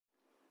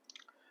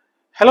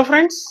Hello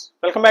friends,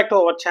 welcome back to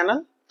our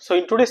channel. So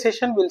in today's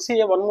session we'll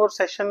see one more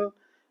session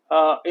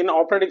in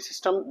operating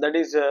system, that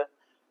is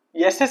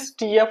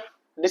SSTF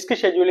disk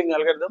scheduling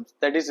algorithms,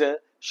 that is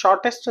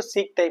shortest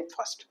seek time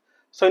first.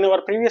 So in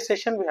our previous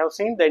session we have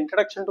seen the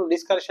introduction to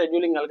disk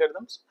scheduling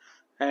algorithms,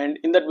 and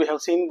in that we have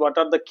seen what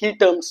are the key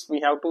terms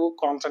we have to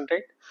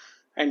concentrate,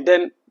 and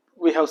then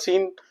we have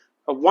seen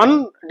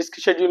one disk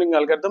scheduling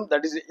algorithm,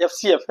 that is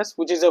FCFS,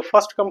 which is a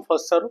first come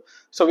first serve.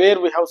 So where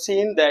we have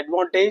seen the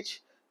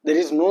advantage, there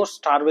is no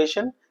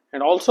starvation,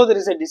 and also there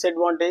is a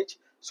disadvantage,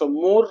 so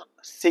more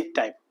seek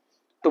time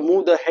to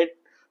move the head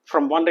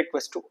from one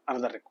request to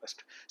another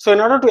request. So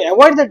in order to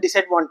avoid the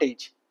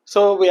disadvantage,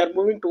 so we are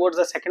moving towards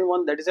the second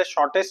one, that is a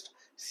shortest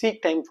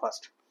seek time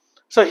first.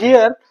 So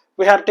here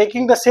we are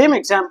taking the same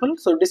example,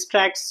 so disk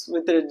tracks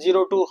with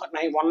 0 to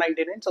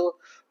 199, so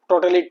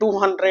totally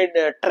 200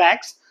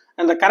 tracks,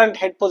 and the current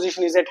head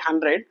position is at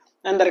 100,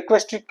 and the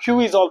request queue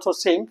is also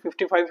same,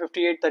 55,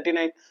 58,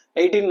 39,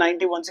 18,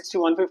 90, 160,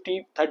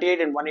 150,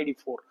 38 and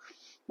 184.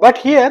 But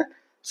here,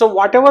 so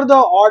whatever the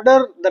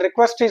order the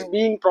request is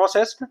being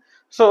processed,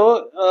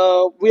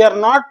 so we are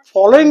not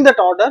following that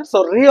order,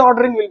 so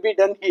reordering will be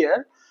done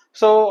here.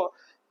 So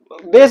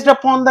based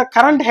upon the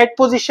current head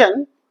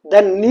position,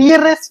 the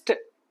nearest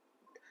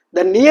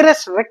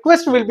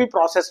request will be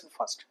processed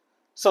first.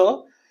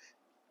 So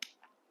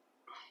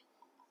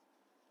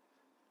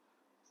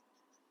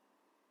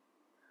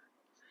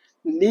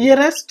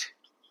nearest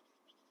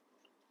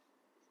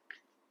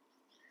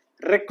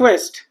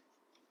request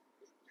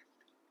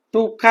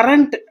to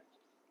current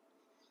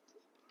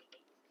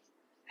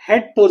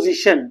head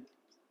position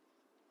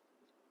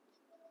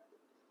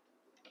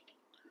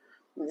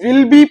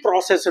will be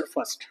processed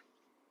first.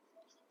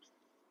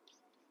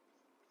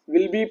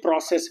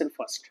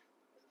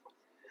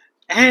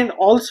 And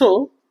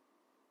also,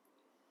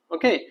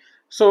 okay,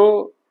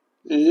 so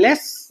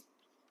less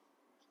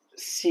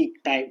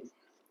seek time,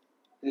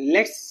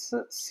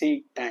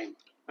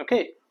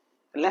 okay,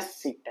 less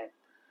seek time.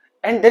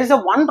 And there is a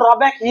one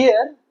drawback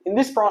here in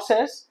this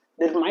process,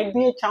 there might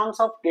be a chance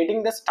of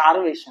getting the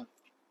starvation,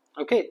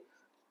 okay.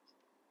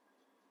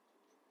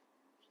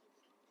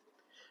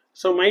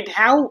 So might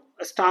have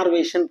a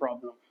starvation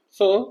problem.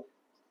 So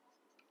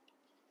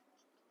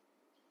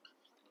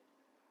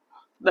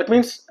that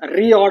means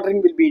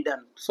reordering will be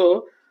done.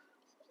 So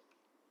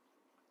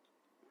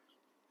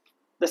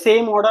the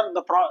same order,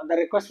 the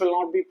request will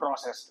not be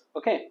processed,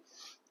 okay.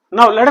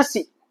 Now let us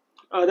see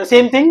the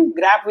same thing,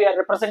 graph, we are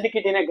representing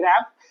it in a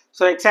graph.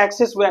 So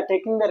x-axis we are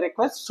taking the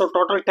request, so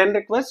total 10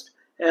 requests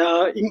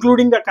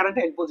including the current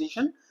head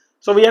position,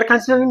 so we are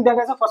considering that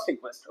as a first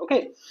request,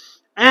 okay.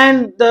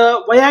 And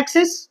the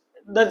y-axis,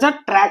 that's the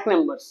track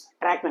numbers.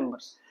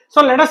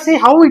 So let us see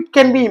how it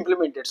can be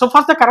implemented. So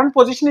first the current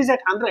position is at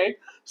 100,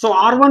 so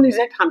R1 is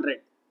at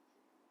 100.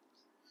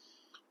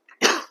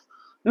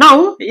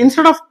 Now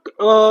instead of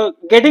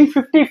getting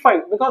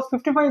 55, because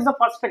 55 is the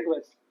first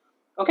request,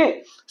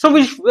 okay, so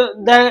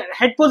the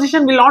head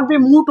position will not be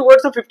moved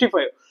towards the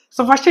 55.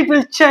 So first it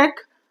will check,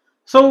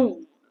 so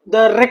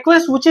the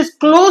request which is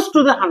close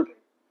to the 100,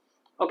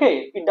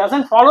 okay, it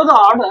doesn't follow the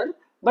order,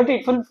 but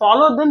it will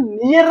follow the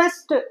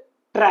nearest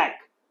track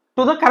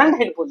to the current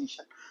head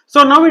position.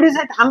 So now it is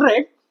at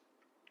 100.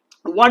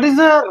 What is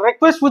the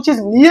request which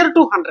is near to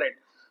 100?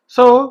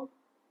 So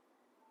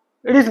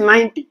it is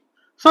 90.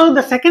 So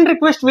the second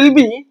request will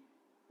be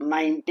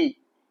 90.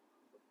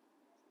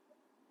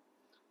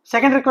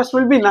 Second request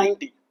will be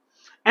 90.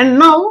 And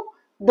now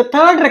the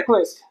third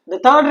request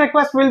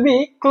will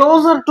be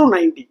closer to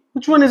 90.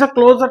 Which one is a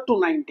closer to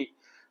 90?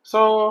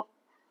 So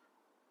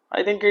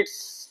I think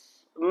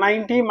it's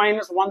 90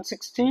 minus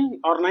 160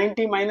 or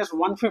 90 minus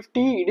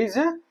 150, it is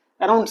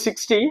around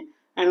 60,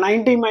 and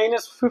 90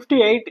 minus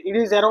 58, it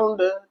is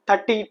around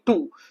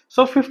 32.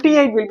 So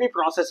 58 will be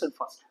processed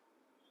first,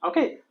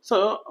 okay.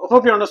 So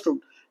hope you understood.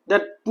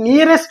 The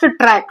nearest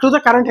track to the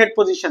current head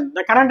position,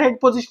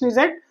 is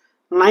at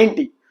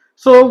 90.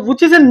 So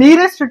which is the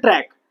nearest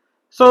track?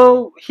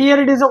 So here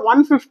it is a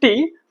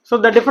 150, so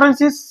the difference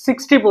is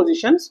 60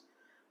 positions.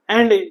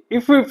 And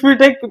if you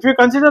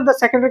consider the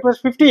second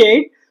request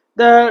 58,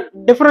 the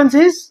difference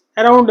is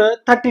around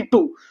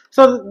 32.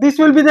 So this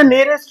will be the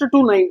nearest to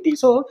 90.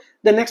 So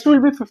the next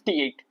will be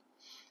 58.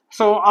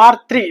 So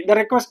R3, the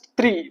request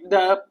 3,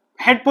 the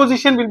head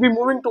position will be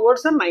moving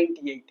towards the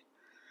 98.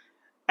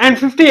 And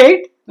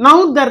 58,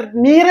 now the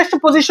nearest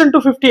position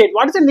to 58.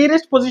 What is the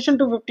nearest position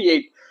to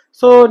 58?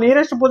 So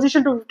nearest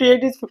position to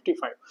 58 is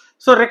 55.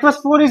 So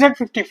request 4 is at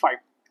 55.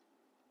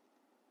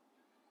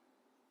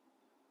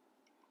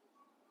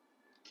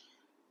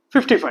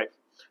 55.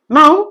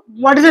 Now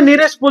what is the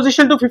nearest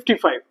position to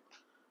 55?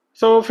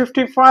 So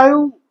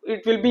 55,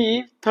 it will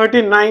be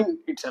 39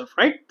 itself,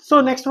 right?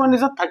 So next one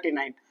is a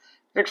 39.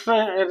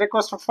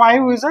 Request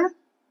 5 is a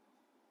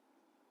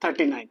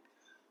 39.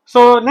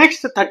 So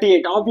next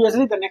 38.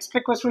 Obviously the next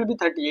request will be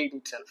 38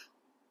 itself.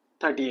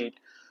 38.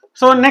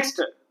 So next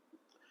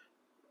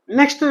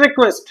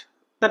request,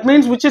 that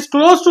means which is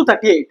close to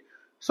 38.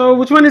 So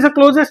which one is the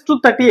closest to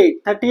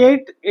 38?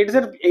 38, it is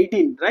at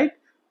 18, right?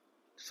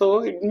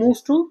 So it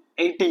moves to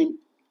 18.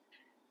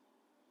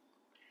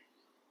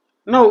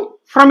 Now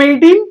from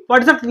 18,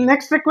 what is the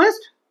next request?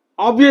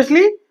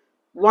 Obviously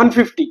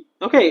 150.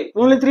 Okay,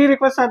 only 3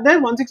 requests are there,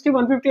 160,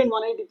 150 and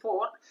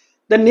 184.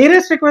 The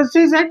nearest request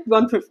is at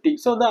 150.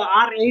 So the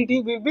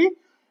R80 will be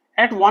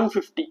at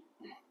 150.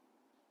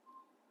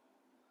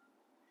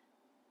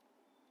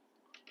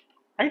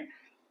 Right?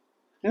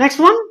 Next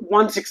one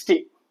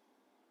 160.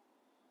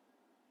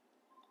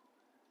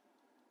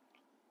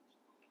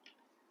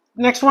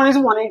 Next one is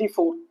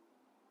 184.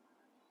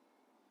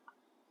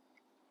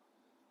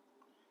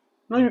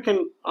 Now you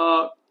can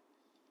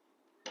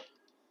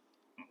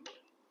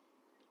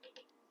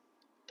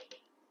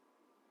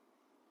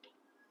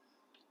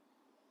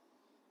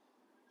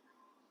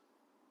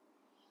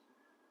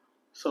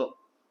so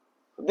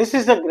this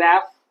is the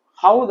graph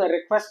how the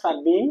requests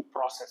are being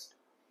processed.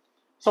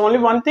 So only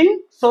one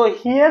thing. So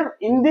here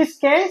in this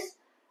case,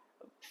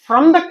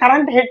 from the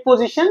current head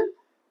position,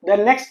 the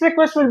next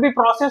request will be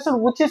processed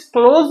which is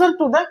closer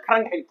to the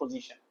current head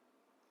position.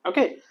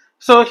 Okay.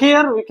 So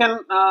here we can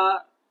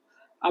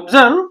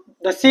observe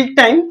the seek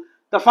time.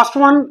 The first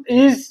one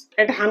is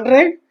at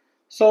 100.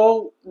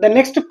 So the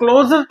next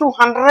closer to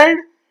 100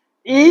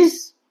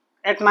 is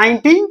at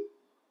 90.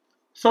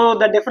 So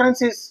the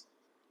difference is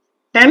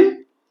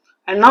 10.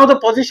 And now the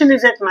position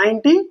is at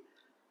 90.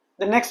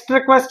 The next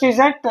request is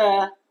at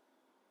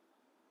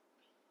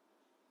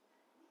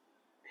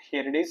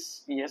here it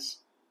is, yes,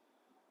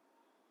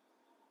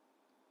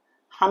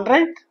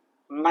 100,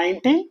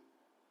 90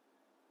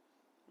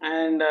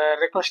 and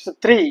request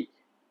 3.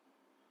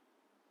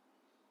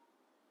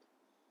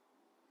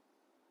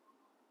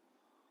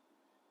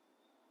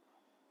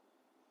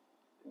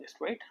 Just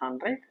wait,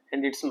 100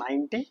 and it's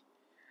 90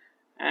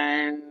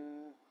 and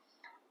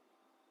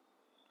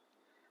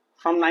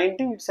from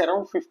 90 it's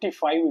around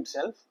 55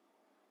 itself.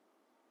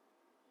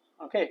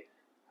 Okay,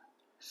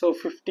 so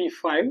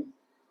 55,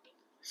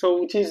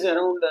 so which is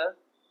around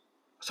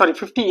sorry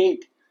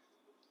 58,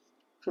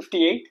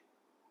 58,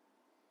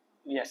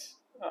 yes,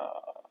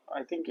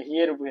 I think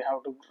here we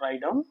have to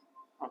write down.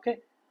 Okay,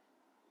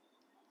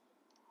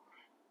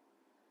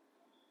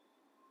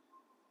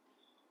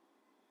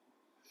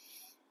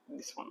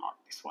 this one, not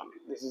this one,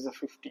 this is a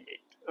 58.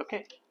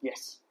 Okay,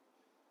 yes,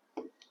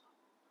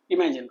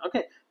 imagine.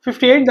 Okay,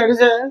 58, that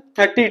is a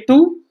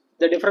 32,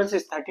 the difference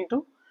is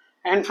 32,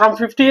 and from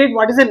 58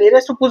 what is the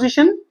nearest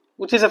position,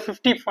 which is a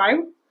 55,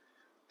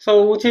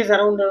 so which is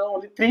around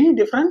only 3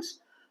 difference.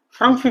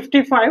 From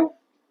 55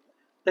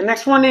 the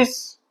next one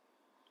is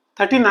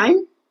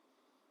 39,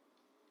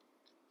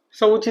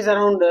 so which is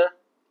around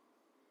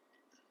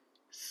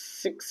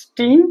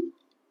 16,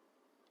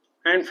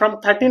 and from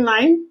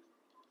 39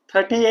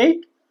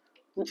 38,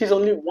 which is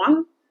only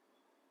 1,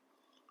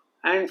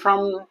 and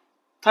from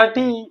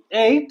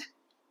 38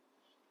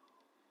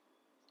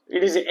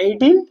 it is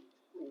 18,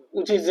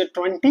 which is a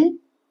 20,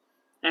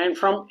 and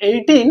from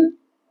 18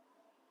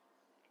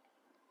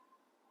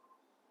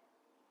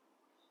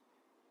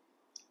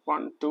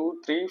 1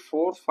 2 3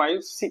 4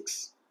 5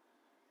 6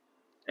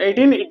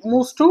 18 it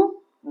moves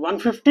to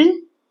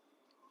 150,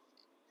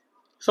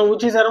 so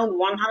which is around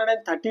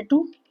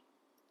 132.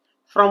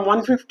 From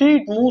 150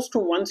 it moves to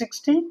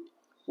 160,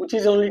 which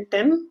is only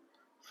 10.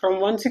 From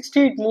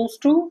 160 it moves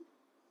to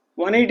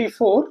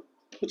 184,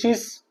 which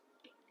is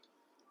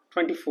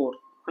 24.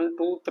 1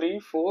 2 3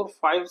 4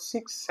 5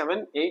 6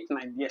 7 8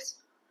 9, yes.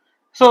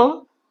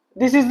 So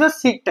this is the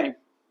seek time.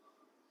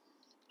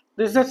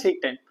 This is the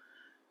seek time.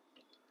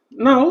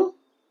 Now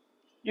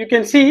you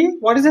can see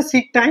what is the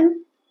seek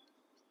time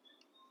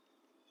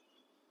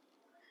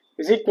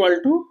is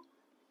equal to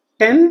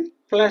 10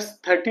 plus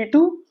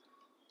 32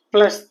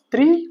 plus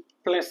 3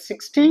 plus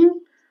 16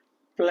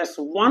 plus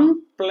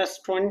 1 plus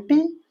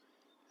 20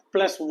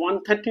 plus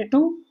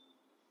 132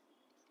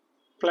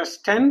 plus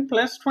 10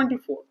 plus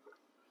 24.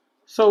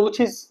 So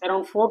which is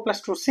around 4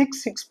 plus 2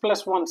 6, 6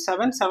 plus 1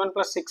 7, 7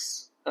 plus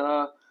 6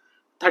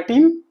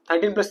 13,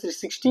 13 plus 3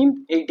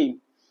 16, 18.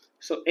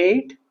 So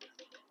 8,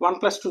 1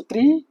 plus 2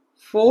 3,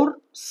 4,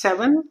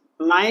 7,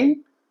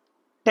 9,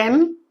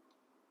 10,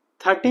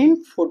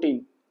 13,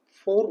 14,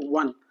 4,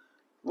 1.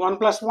 1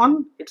 plus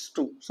 1 it's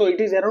 2, so it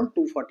is around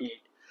 248.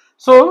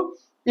 So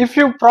if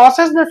you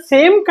process the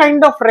same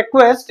kind of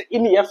request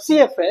in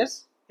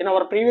FCFS in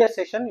our previous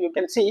session, you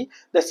can see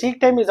the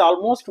seek time is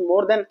almost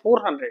more than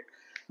 400,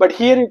 but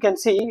here you can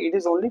see it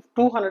is only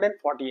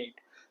 248.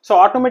 So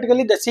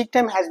automatically the seek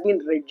time has been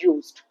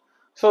reduced,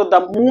 so the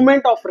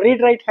movement of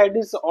read write head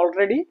is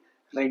already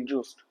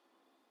reduced.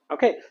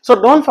 Okay,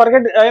 so don't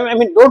forget, I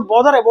mean don't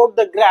bother about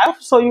the graph,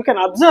 so you can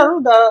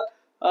observe the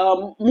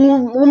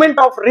movement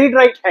of read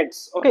write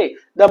heads. Okay,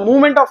 the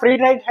movement of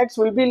read write heads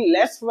will be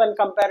less when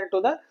compared to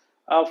the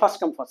first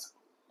come first.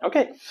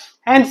 Okay,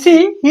 and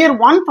see here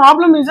one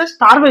problem is a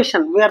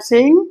starvation. We are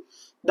saying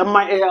the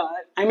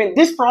I mean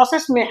this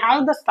process may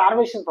have the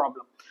starvation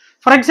problem.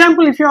 For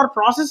example, if you are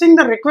processing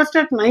the request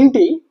at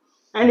 90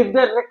 and if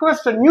the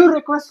request, a new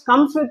request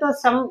comes with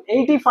some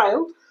 85,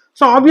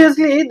 so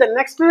obviously the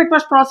next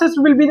request process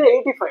will be the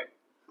 85.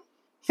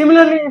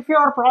 Similarly, if you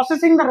are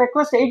processing the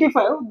request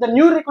 85, the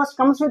new request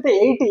comes with the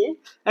 80,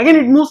 again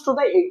it moves to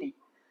the 80.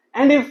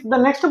 And if the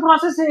next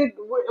process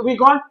we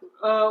got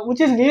which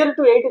is near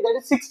to 80, that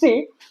is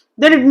 60,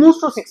 then it moves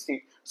to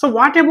 60. So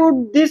what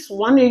about this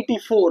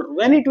 184,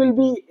 when it will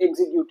be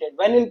executed,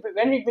 when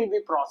it will be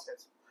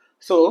processed?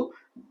 So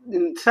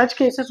in such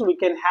cases we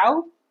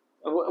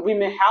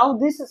may have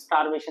this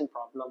starvation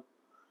problem.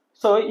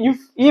 So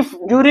if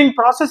during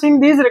processing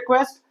these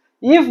requests,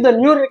 if the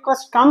new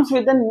request comes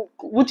with an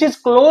which is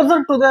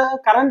closer to the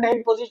current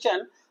head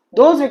position,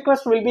 those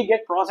requests will be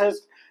get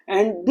processed,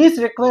 and this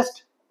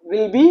request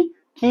will be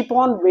keep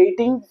on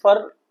waiting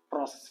for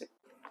processing.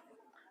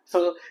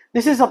 So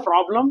this is a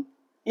problem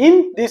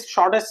in this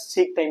shortest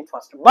seek time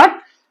first.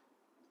 But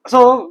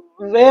so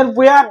where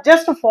we are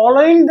just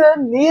following the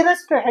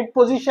nearest head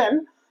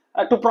position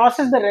to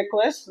process the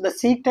request, the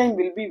seek time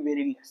will be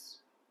very less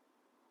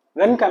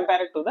when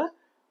compared to the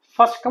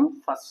first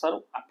come first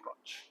serve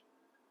approach.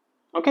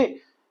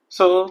 Okay,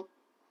 so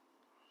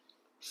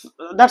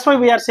that's why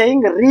we are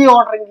saying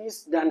reordering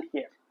is done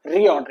here.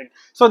 Reordering.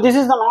 So this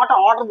is the not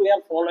order we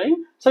are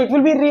following. So it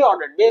will be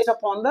reordered based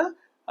upon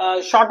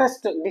the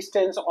shortest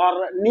distance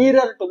or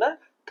nearer to the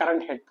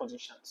current head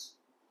positions.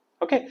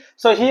 Okay,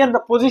 so here the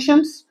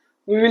positions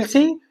we will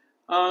see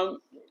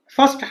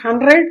first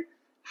 100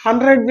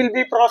 will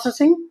be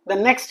processing. The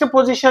next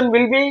position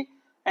will be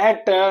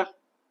at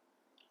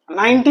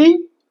 90.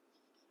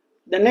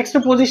 The next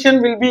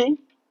position will be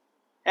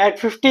at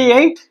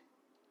 58,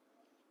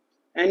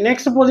 and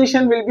next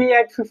position will be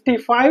at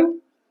 55.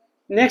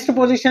 Next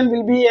position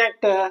will be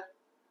at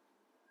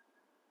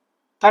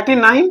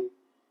 39.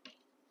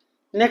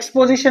 Next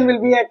position will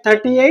be at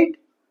 38.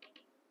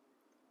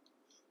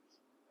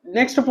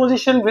 Next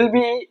position will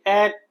be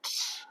at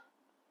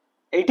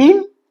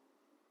 18.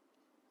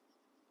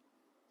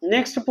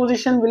 Next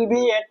position will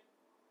be at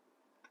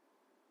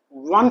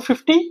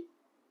 150.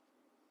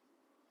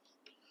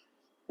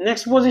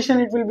 Next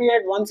position it will be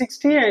at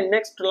 160, and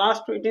next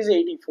last it is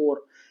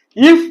 84.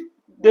 If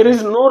there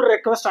is no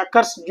request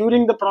occurs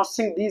during the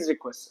processing these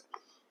requests,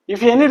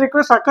 if any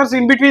request occurs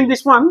in between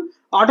this one,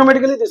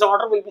 automatically this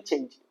order will be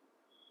changed.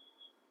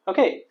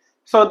 Okay,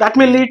 so that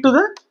may lead to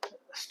the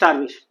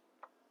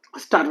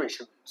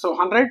starvation. So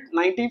 100,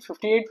 90,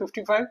 58,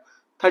 55,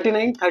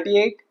 39,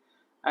 38,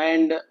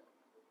 and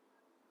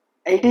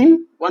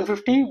 18,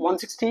 150,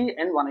 160,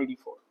 and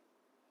 184.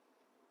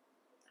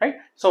 Right.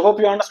 So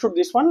hope you understood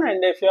this one,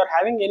 and if you are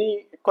having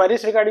any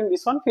queries regarding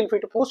this one, feel free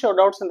to post your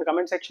doubts in the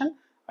comment section.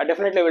 I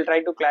definitely will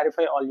try to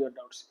clarify all your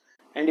doubts.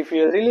 And if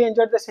you really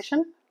enjoyed the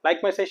session,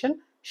 like my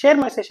session, share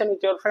my session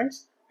with your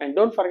friends, and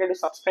don't forget to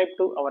subscribe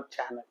to our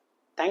channel.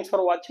 Thanks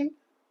for watching.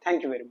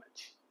 Thank you very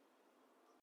much.